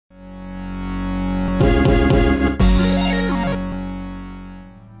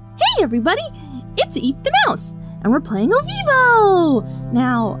everybody, it's Eat the Mouse, and we're playing OVIVO!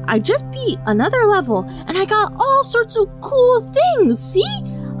 Now, I just beat another level, and I got all sorts of cool things, see?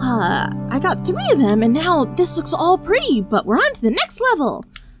 I got 3 of them, and now this looks all pretty, but we're on to the next level.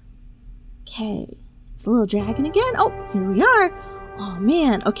 Okay, it's a little dragon again. Oh, here we are. Oh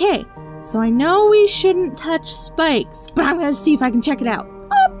man, okay. So I know we shouldn't touch spikes, but I'm gonna see if I can check it out.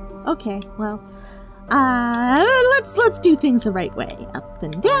 Oh, okay, well, let's do things the right way. Up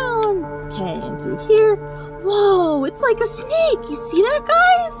and down. Okay, and through here. Whoa, it's like a snake. You see that,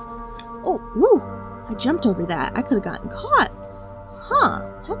 guys? Oh, woo, I jumped over that. I could have gotten caught. Huh,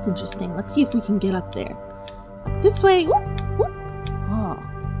 that's interesting. Let's see if we can get up there. Up this way. Whoop, whoop. Oh,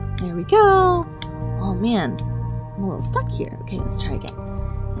 there we go. Oh man, I'm a little stuck here. Okay, let's try again.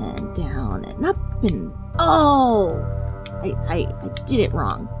 And down and up and oh, I did it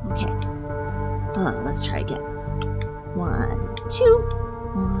wrong. Okay, let's try again. 1, 2,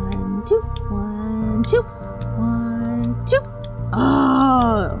 1, 2, 1, 2, 1, 2.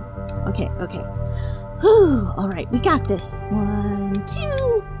 Oh, okay, okay. Whew, all right, we got this. 1, 2.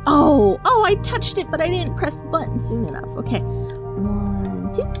 Oh, I touched it, but I didn't press the button soon enough. Okay,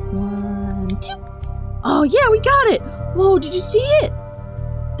 1, 2, 1, 2. Oh yeah, we got it. Whoa, did you see it?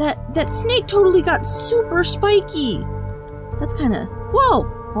 That snake totally got super spiky. That's kind of, whoa.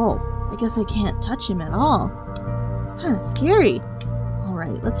 Oh, I guess I can't touch him at all. It's kind of scary. All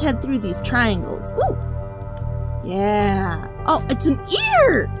right, let's head through these triangles. Ooh, yeah. Oh, it's an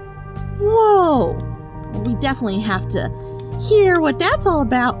ear. Whoa. Well, we definitely have to hear what that's all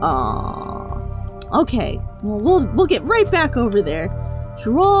about. Oh, okay. Well, we'll get right back over there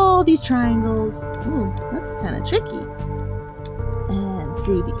through all these triangles. Ooh, that's kind of tricky. And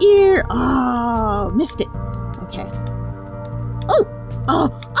through the ear. Oh, missed it. Okay. Oh,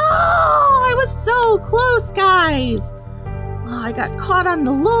 I was so close, guys. Oh, I got caught on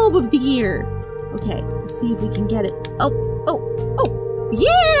the lobe of the ear. Okay, let's see if we can get it. Oh,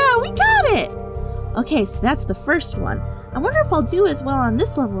 yeah, we got it. Okay, so that's the first one. I wonder if I'll do as well on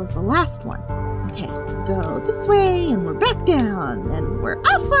this level as the last one. Okay, go this way, and we're back down, and we're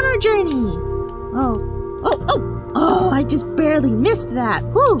off on our journey. Oh, I just barely missed that.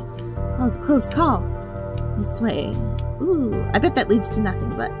 Whew, that was a close call. This way. Ooh, I bet that leads to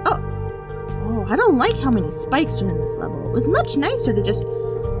nothing, but oh, I don't like how many spikes are in this level. It was much nicer to just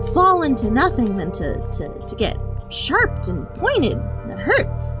fall into nothing than to get sharped and pointed. That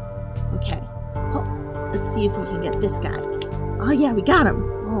hurts. Okay. Oh, let's see if we can get this guy. Oh yeah, we got him.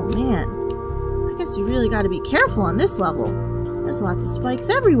 Oh man. I guess we really got to be careful on this level. There's lots of spikes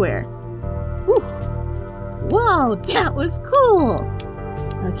everywhere. Whew. Whoa, that was cool.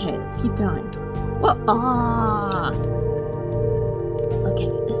 Okay, let's keep going. Whoa, okay,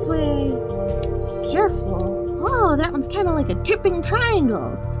 this way. Careful. Oh, that one's kind of like a dripping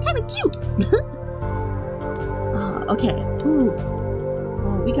triangle. It's kind of cute. Okay. Ooh.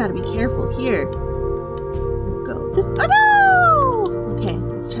 Oh, we gotta be careful here. We'll go this. Oh no! Okay,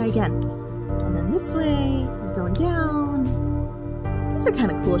 let's try again. And then this way. We're going down. These are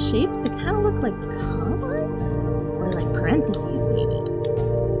kind of cool shapes. They kind of look like commas or like parentheses, maybe.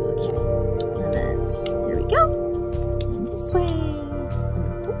 Okay. And then here we go. And this way.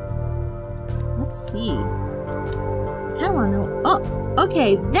 And, let's see. I kind of want to know. Oh,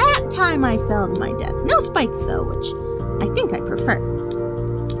 okay. That time I fell to my death. No spikes though, which I think I prefer.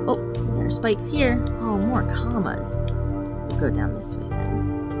 Oh, there are spikes here. Oh, more commas. We'll go down this way then.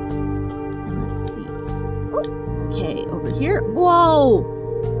 And let's see. Oh, okay, over here. Whoa!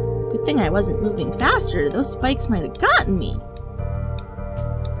 Good thing I wasn't moving faster. Those spikes might have gotten me.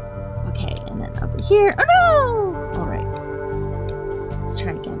 Okay, and then over here. Oh no! All right. Let's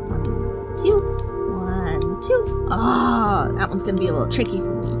try again. 1, 2. 1, 2. Oh, that one's gonna be a little tricky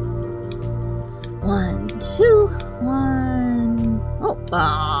for me. 1, 2, 1. Oh,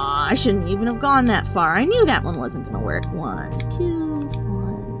 I shouldn't even have gone that far. I knew that one wasn't gonna work. 1, 2,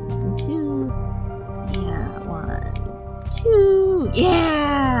 1, 2. Yeah, 1, 2.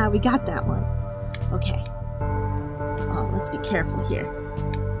 Yeah, we got that one. Okay. Oh, let's be careful here.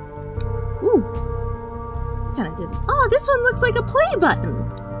 Ooh. Kind of did. Oh, this one looks like a play button.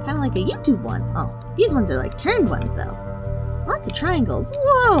 Kind of like a YouTube one. Oh, these ones are like turned ones though. Lots of triangles.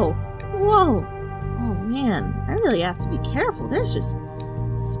 Whoa! Whoa! Oh man, I really have to be careful. There's just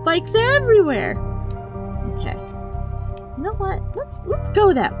spikes everywhere. Okay. You know what? Let's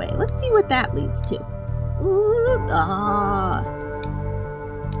go that way. Let's see what that leads to. Ooh, I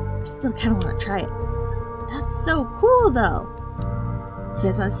still kind of want to try it. That's so cool though. You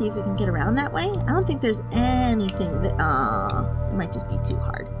guys want to see if we can get around that way? I don't think there's anything that, it might just be too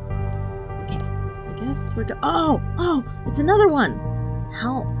hard. Okay, I guess we're oh, it's another one.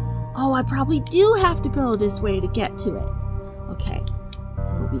 How, Oh, I probably do have to go this way to get to it. Okay,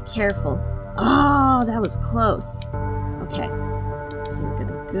 so be careful. Oh, that was close. Okay, so we're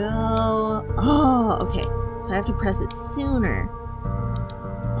gonna go. Oh, okay, so I have to press it sooner.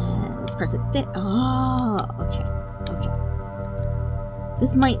 And let's press it thick. Oh, okay, okay.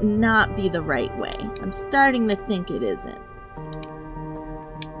 This might not be the right way. I'm starting to think it isn't.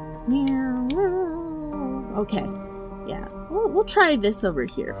 Okay, yeah, we'll try this over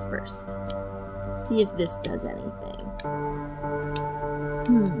here first. See if this does anything.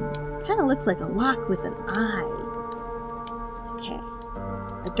 Kind of looks like a lock with an eye. Okay,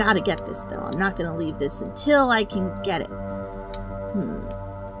 I gotta get this though. I'm not gonna leave this until I can get it.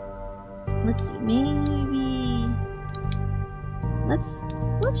 Let's see, maybe let's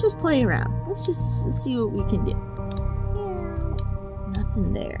just play around. Let's just see what we can do.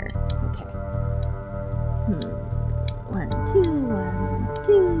 Nothing there. Okay. 1, 2, 1,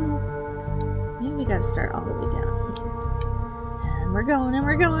 2. Maybe we gotta start all the way down here. And we're going and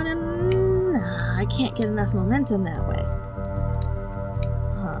we're going and I can't get enough momentum that way.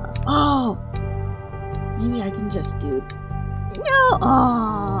 Oh! Maybe I can just do... No!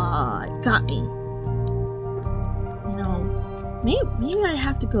 Oh! It got me. You know, maybe I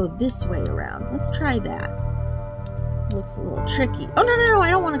have to go this way around. Let's try that. Looks a little tricky. Oh, no, I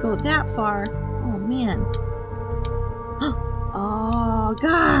don't want to go that far. Oh, man. Oh,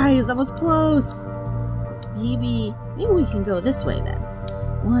 guys, that was close. Maybe we can go this way then.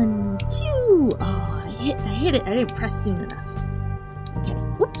 1, 2. Oh, I hit it. I didn't press soon enough. Okay.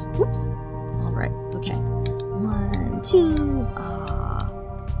 Whoops. All right. Okay. 1, 2.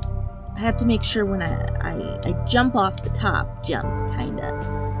 I have to make sure when I jump off the top, kinda,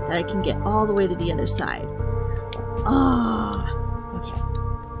 that I can get all the way to the other side. Oh, okay.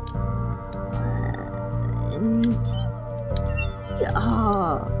 1, 2, 3.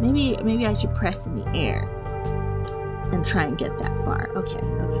 Oh, maybe I should press in the air and try and get that far. Okay.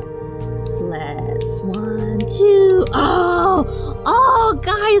 So let's 1, 2. Oh,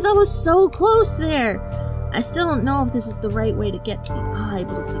 guys, I was so close there. I still don't know if this is the right way to get to the eye,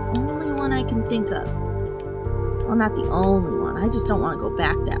 but it's the only one I can think of. Well, not the only one. I just don't want to go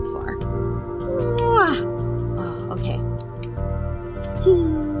back that far. Okay.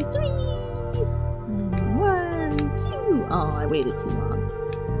 2, 3. And 1, 2. Oh, I waited too long.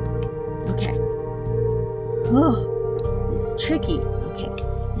 Okay. Oh, this is tricky. Okay.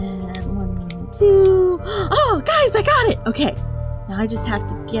 And 1, 2. Oh, guys, I got it. Okay. Now I just have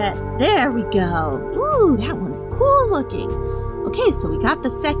to get... There we go. Ooh, that one's cool looking. Okay, so we got the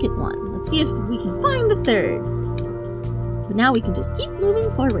second one. Let's see if we can find the third. But now we can just keep moving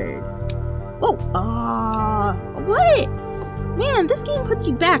forward. Whoa! What? Man, this game puts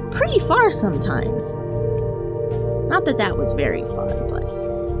you back pretty far sometimes. Not that that was very fun,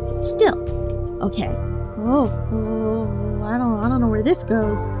 but still. Okay. Oh, I don't know where this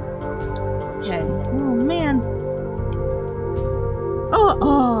goes. Okay. Oh man.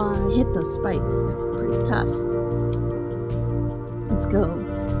 Oh, I hit those spikes. That's pretty tough. Let's go.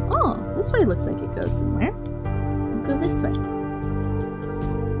 Oh, this way looks like it goes somewhere. We'll go this way.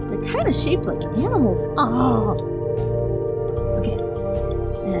 They're kind of shaped like animals. Oh! Okay.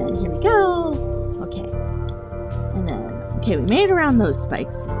 And here we go. Okay. And then, okay, we made it around those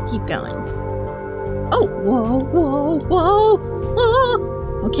spikes. Let's keep going. Oh, whoa.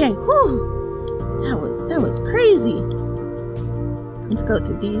 Okay, whew. That was crazy. Let's go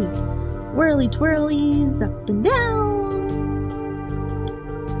through these whirly twirlies up and down.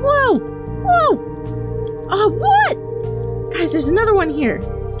 Whoa! Oh, what? Guys, there's another one here.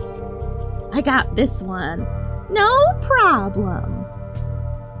 I got this one. No problem.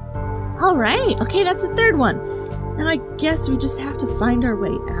 All right. Okay, that's the third one. Now I guess we just have to find our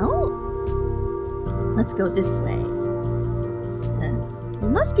way out. Let's go this way. We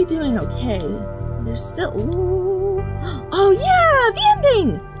must be doing okay. There's still... Ooh. Oh yeah, the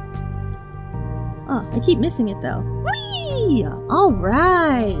ending! Oh, I keep missing it though. Whee! All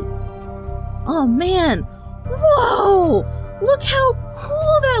right. Oh man. Whoa! Look how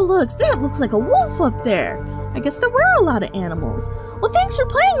cool that looks. That looks like a wolf up there. I guess there were a lot of animals. Well, thanks for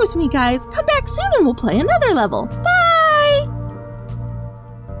playing with me, guys. Come back soon and we'll play another level. Bye!